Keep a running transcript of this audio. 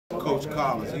Coach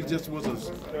Collins. He just was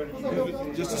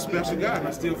just a special guy. And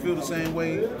I still feel the same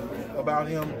way about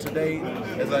him today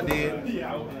as I did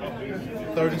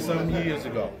 30-something years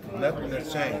ago. Nothing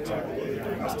has changed.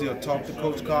 I still talk to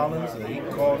Coach Collins, and he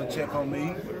called to check on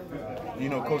me. You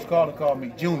know, Coach Collins called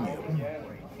me Junior.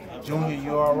 Junior,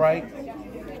 you all right?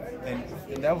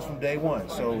 And that was from day one.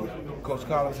 So Coach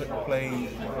Collins had played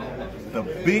the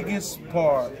biggest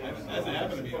part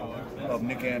of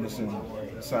Nick Anderson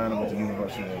signing with the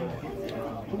University of Illinois.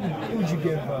 What would you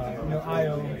give,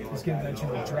 Io is getting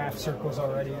mentioned in draft circles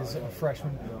already as a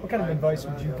freshman. What kind of advice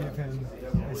would you give him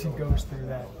as he goes through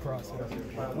that process?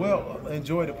 Well,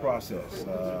 enjoy the process.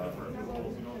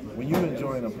 When you're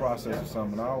enjoying the process of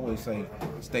something, I always say,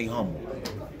 stay humble.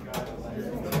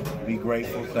 Be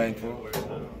grateful, thankful,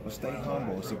 but stay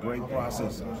humble. It's a great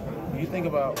process. You think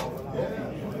about,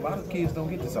 a lot of kids don't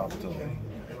get this opportunity.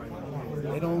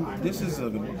 They don't. This is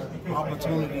an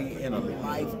opportunity in a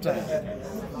lifetime.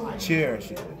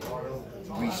 Cherish it,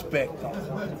 respect it,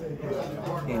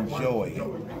 enjoy it.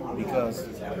 Because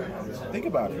think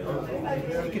about it,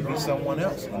 it could be someone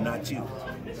else and not you.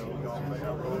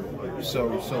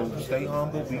 So stay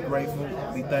humble, be grateful,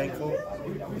 be thankful,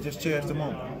 and just cherish the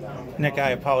moment. Nick,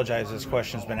 I apologize. This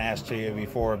question's been asked to you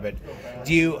before, but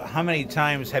how many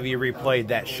times have you replayed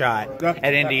that shot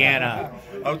at Indiana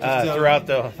throughout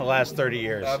the last 30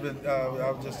 years? I was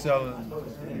just telling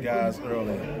you guys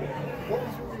earlier.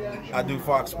 I do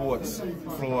Fox Sports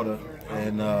Florida,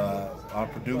 and our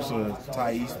producer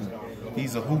Ty Eastman,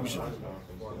 he's a Hoosier,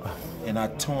 and I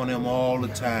taunt him all the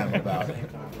time about it.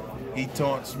 He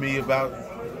taunts me about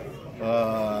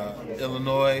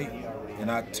Illinois,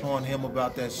 and I taunt him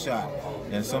about that shot.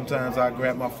 And sometimes I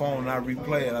grab my phone and I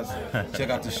replay it. I say, check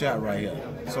out the shot right here.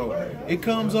 So it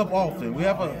comes up often. We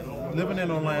have living in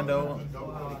Orlando.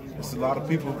 There's a lot of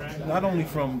people, not only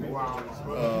from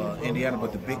Indiana,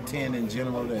 but the Big Ten in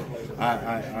general that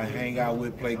I hang out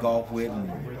with, play golf with,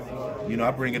 and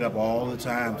I bring it up all the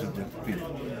time to different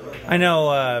people. I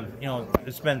know,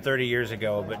 it's been 30 years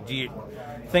ago, but do you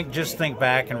think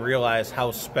back and realize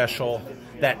how special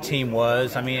that team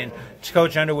was? I mean,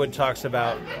 Coach Underwood talks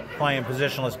about playing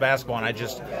positionless basketball, and I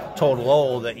just told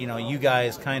Lowell that, you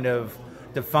guys kind of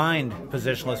defined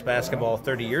positionless basketball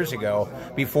 30 years ago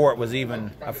before it was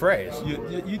even a phrase.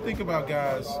 You think about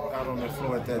guys out on the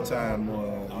floor at that time,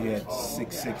 you had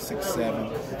 6'6",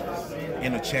 6'7",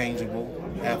 interchangeable,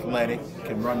 athletic,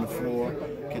 can run the floor,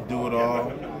 can do it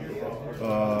all.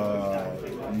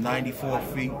 94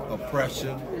 feet of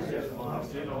pressure.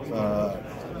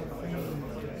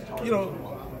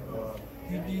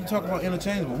 You talk about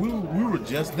interchangeable. We were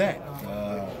just that.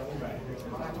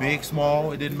 Big,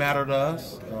 small, it didn't matter to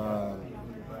us.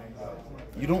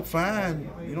 You don't find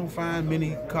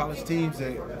many college teams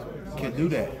that can do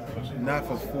that. Not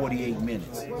for 48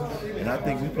 minutes. And I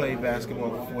think we played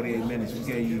basketball for 48 minutes. We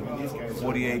gave you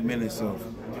 48 minutes of,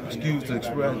 excuse the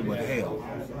expression, but hell,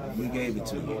 we gave it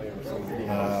to you.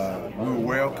 We were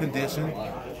well conditioned.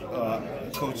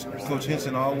 Coach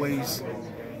Henson always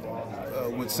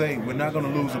would say, we're not going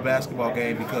to lose a basketball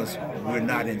game because we're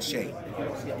not in shape.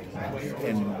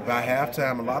 And by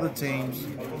halftime, a lot of teams,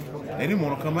 they didn't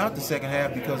want to come out the second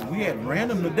half because we had ran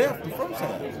them to death the first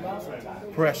half.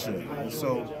 Pressure.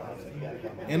 So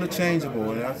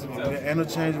interchangeable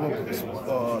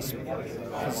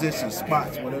positions,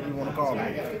 spots, whatever you want to call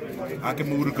them. I can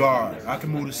move the guard. I can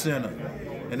move the center.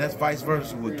 And that's vice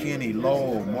versa with Kenny,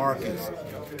 Lowell, Marcus,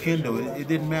 Kendall. It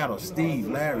didn't matter. Steve,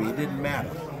 Larry, it didn't matter.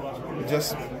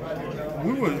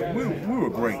 We were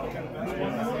great.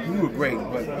 We were great,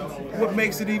 but what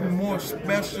makes it even more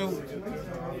special,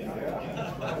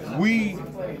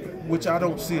 which I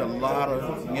don't see a lot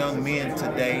of young men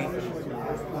today,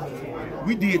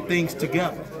 we did things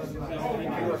together,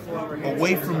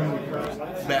 away from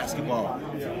basketball,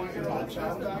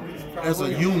 as a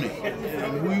unit.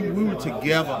 We were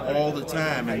together all the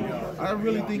time, and I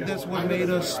really think that's what made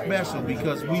us special,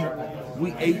 because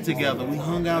we ate together, we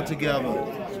hung out together,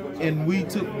 and we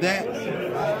took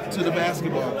that to the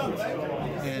basketball court.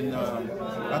 And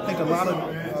I think a lot of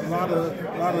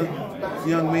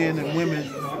young men and women,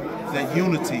 that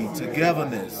unity,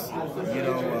 togetherness,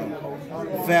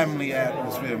 family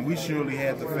atmosphere. And we surely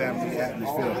had the family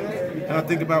atmosphere. And I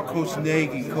think about Coach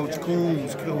Nagy, Coach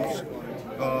Coombs, Coach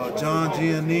John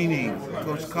Giannini,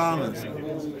 Coach Collins,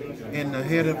 and the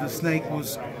head of the snake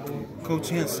was Coach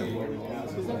Henson.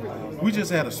 We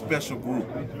just had a special group.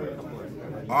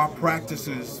 Our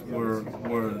practices were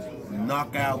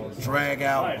knockout, drag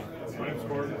out,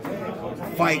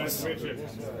 fights.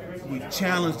 We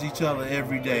challenged each other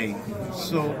every day.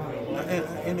 So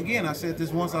and again, I said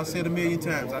this once, I said a million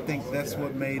times. I think that's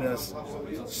what made us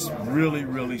really,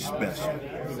 really special.